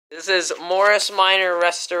This is Morris Minor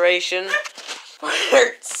Restoration,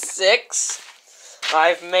 part 6.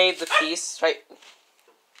 I've made the piece, right?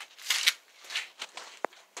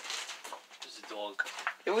 It was a dog.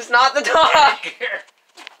 It was not the dog!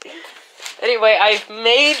 Anyway, I've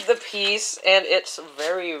made the piece, and it's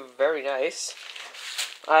very, very nice.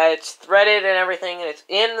 It's threaded and everything, and it's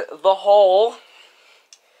in the hole.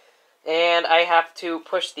 And I have to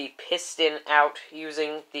push the piston out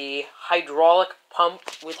using the hydraulic pump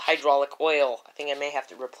with hydraulic oil. I think I may have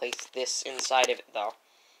to replace this inside of it, though.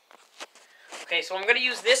 Okay, so I'm going to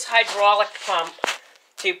use this hydraulic pump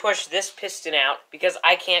to push this piston out, because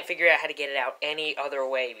I can't figure out how to get it out any other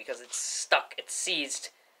way, because it's stuck, it's seized.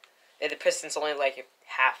 And the piston's only like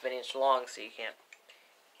half an inch long, so you can't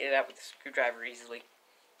get it out with a screwdriver easily.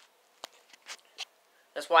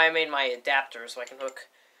 That's why I made my adapter, so I can hook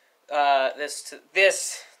this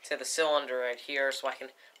to the cylinder right here, so I can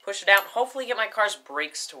push it out and hopefully get my car's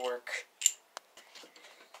brakes to work.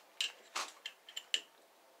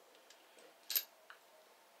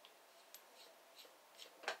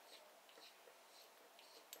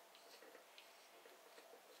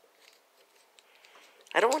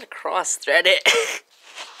 I don't want to cross-thread it.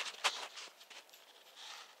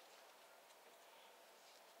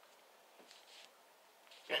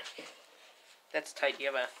 That's tight. Do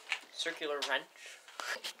you have a circular wrench?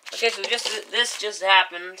 Okay, so this just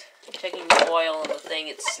happened. I'm taking the oil and the thing,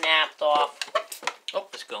 it snapped off. Oh,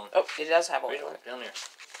 it's going. Oh, it does have oil. Right in it. down there.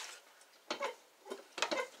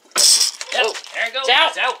 Oh, there it goes. It's out.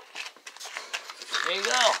 It's out. There you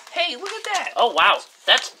go. Hey, look at that. Oh, wow.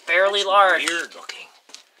 That's fairly That's large. weird looking.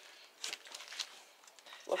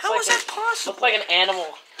 Looks How like is that possible? Looks like an animal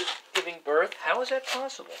giving birth. How is that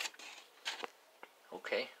possible?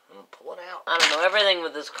 Okay, I'm gonna pull it out. I don't know. Everything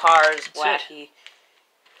with this car is That's wacky.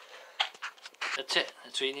 That's it.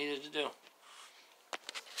 That's what you needed to do.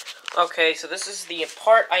 Okay, so this is the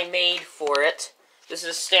part I made for it. This is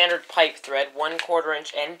a standard pipe thread, 1/4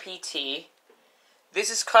 inch NPT. This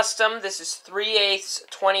is custom. This is 3/8,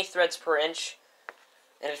 20 threads per inch.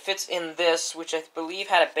 And it fits in this, which I believe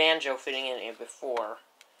had a banjo fitting in it before.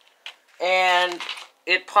 And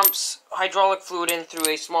it pumps hydraulic fluid in through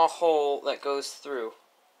a small hole that goes through.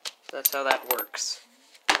 That's how that works.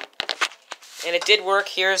 And it did work.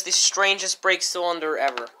 Here's the strangest brake cylinder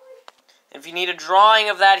ever. If you need a drawing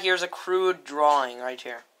of that, here's a crude drawing right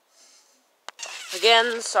here.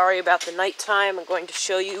 Again, sorry about the nighttime. I'm going to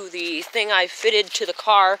show you the thing I fitted to the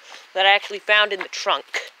car that I actually found in the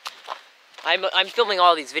trunk. I'm filming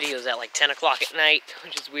all these videos at like 10 o'clock at night,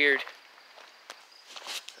 which is weird.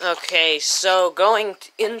 Okay, so going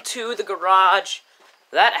into the garage,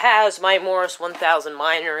 that has my Morris 1000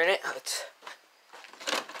 Minor in it. Let's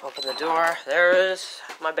open the door. There is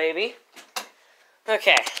my baby.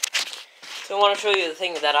 Okay, so I want to show you the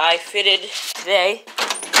thing that I fitted today.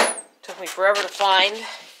 Took me forever to find.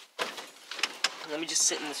 Let me just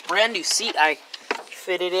sit in this brand new seat I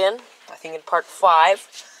fitted in, I think in part 5.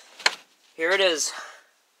 Here it is.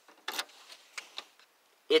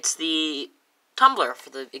 It's the tumbler for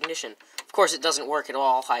the ignition. Of course, it doesn't work at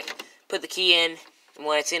all. I put the key in, and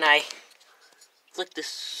when it's in, I flick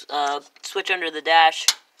this switch under the dash.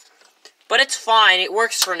 But it's fine. It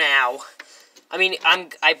works for now. I mean,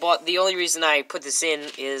 the only reason I put this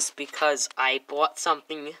in is because I bought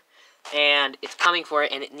something, and it's coming for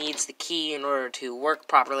it, and it needs the key in order to work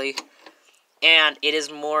properly. And it is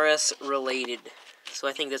Morris related. So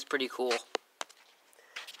I think that's pretty cool.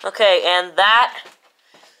 Okay, and that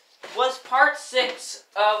was part 6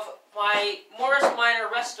 of my Morris Minor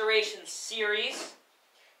Restoration series.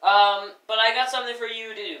 But I got something for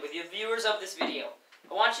you to do with the viewers of this video.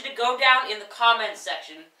 I want you to go down in the comments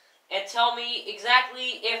section and tell me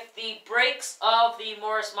exactly if the brakes of the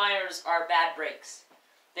Morris Minors are bad brakes.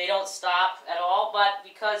 They don't stop at all, but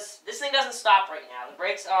because this thing doesn't stop right now, the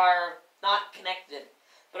brakes are not connected.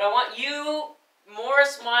 But I want you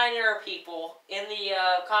Morris Minor people in the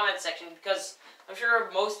comment section, because I'm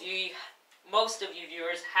sure most of you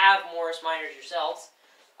viewers have Morris Minors yourselves.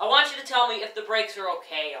 I want you to tell me if the brakes are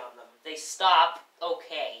okay on them. If they stop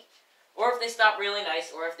okay, or if they stop really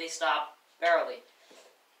nice, or if they stop barely.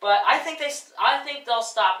 But I think they'll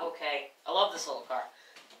stop okay. I love this little car.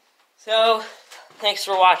 So, thanks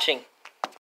for watching.